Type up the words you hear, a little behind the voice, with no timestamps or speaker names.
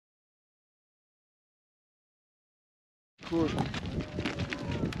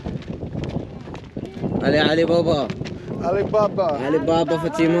Ali Baba. Alibaba. Alibaba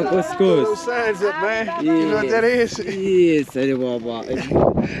Fatima couscous. Those signs up, man. Yes. You know what that is? Yes, Alibaba.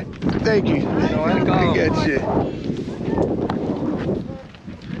 Thank you. You're welcome. I got you.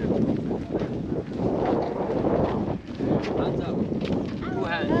 Hands up. Two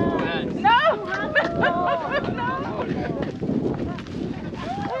hands. No!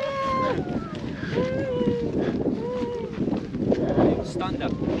 Stand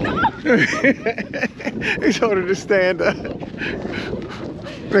up. He told her to stand up.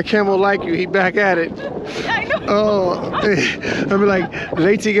 The camel like you, he back at it. Yeah, I know. Oh, I'll be like,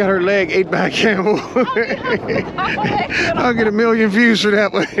 Lacey got her leg ate by a camel. I'll get 1 million views for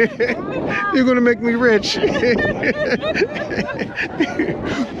that one. You're gonna make me rich.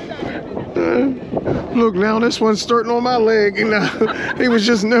 Look, now this one's starting on my leg. You know, he was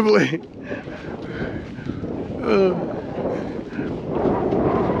just nibbling.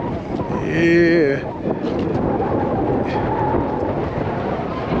 Yeah.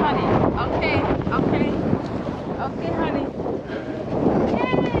 Honey. Okay, honey.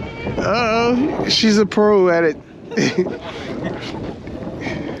 Yay. Uh-oh, she's a pro at it.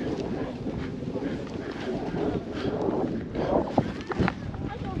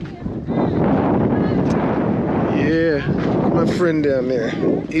 Yeah, my friend down there.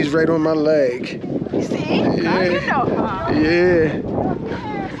 He's right on my leg. You see? Yeah. Now you know, huh? Yeah.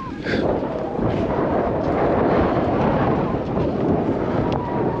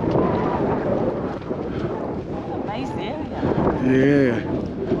 Nice area. Yeah.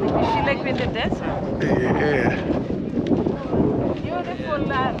 She like in the desert. Yeah. Beautiful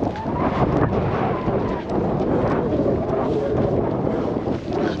land.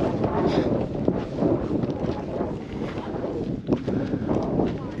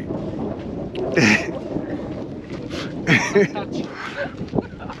 Touch. You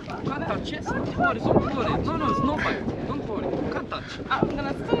can't touch it. Don't worry. No, it's no bite. Don't worry. You can't touch. I'm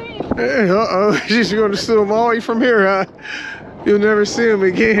gonna swim. Uh-oh, she's going to sue him all the way from here, huh? You'll never see him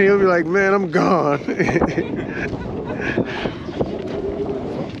again. He'll be like, man, I'm gone.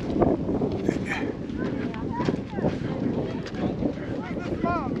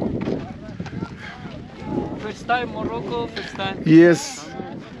 First time Morocco, first time. Yes.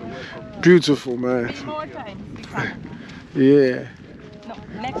 Beautiful, man. 3 more times we come. Yeah. No,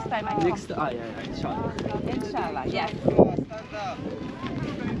 next time I come. Yeah, inshallah. Inshallah, yes.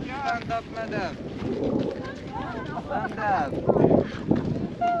 Stand up, madam. Stand up.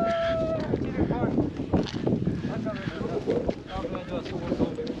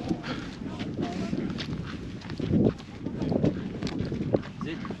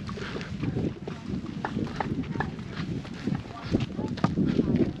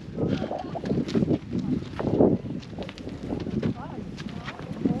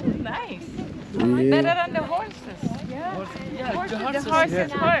 Nice. Yeah. Better than the horses. Yeah. The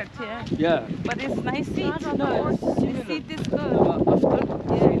horses hurt, Yeah. But it's nice seat. No, the seat is good. After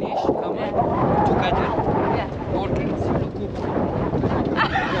finish, come together. Yeah. Walking, look.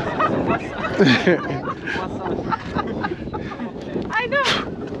 I know.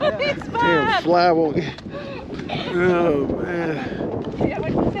 It's Damn, bad. fly won't get. Oh, man. Yeah,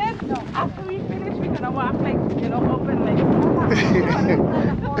 what you said? No. After we finish, we're gonna walk like, open like.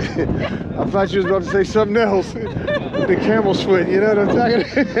 I thought you was about to say something else. The camel's foot, you know what I'm talking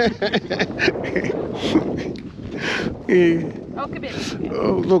about? Yeah. Okay, baby.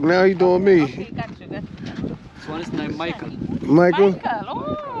 Oh, look, now he's doing me. Okay, got you. This one is named Michael. Michael?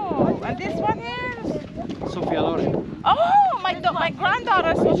 Oh, and this one is? Sophia Loren. Oh, my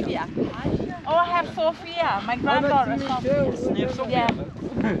granddaughter Sophia. Oh, I have Sophia. My granddaughter Sophia. It's named Sophia.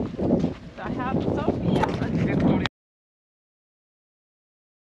 Yeah. So I have Sophia.